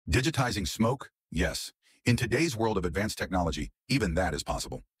Digitizing smoke? Yes. In today's world of advanced technology, even that is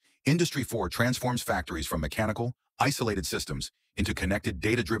possible. Industry 4 transforms factories from mechanical, isolated systems into connected,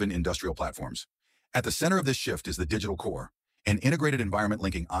 data-driven industrial platforms. At the center of this shift is the digital core, an integrated environment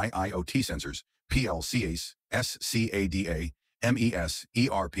linking IIoT sensors, PLCs, SCADA, MES,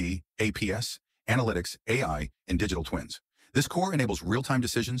 ERP, APS, analytics, AI, and digital twins. This core enables real-time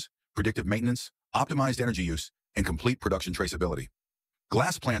decisions, predictive maintenance, optimized energy use, and complete production traceability.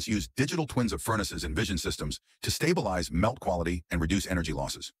 Glass plants use digital twins of furnaces and vision systems to stabilize melt quality and reduce energy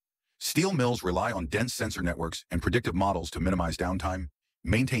losses. Steel mills rely on dense sensor networks and predictive models to minimize downtime,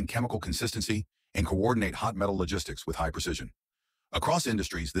 maintain chemical consistency, and coordinate hot metal logistics with high precision. Across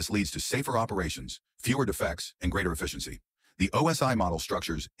industries, this leads to safer operations, fewer defects, and greater efficiency. The OSI model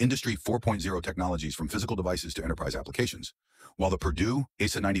structures Industry 4.0 technologies from physical devices to enterprise applications, while the Purdue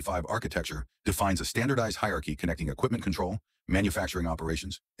ASA 95 architecture defines a standardized hierarchy connecting equipment control, manufacturing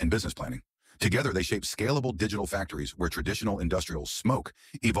operations, and business planning. Together, they shape scalable digital factories where traditional industrial smoke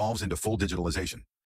evolves into full digitalization.